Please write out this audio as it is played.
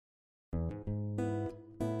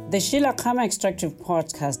The Sheila Khama Extractive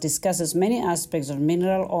Podcast discusses many aspects of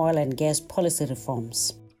mineral oil and gas policy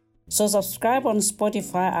reforms. So subscribe on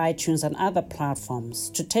Spotify, iTunes, and other platforms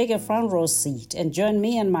to take a front row seat and join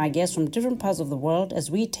me and my guests from different parts of the world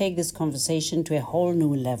as we take this conversation to a whole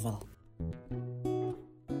new level.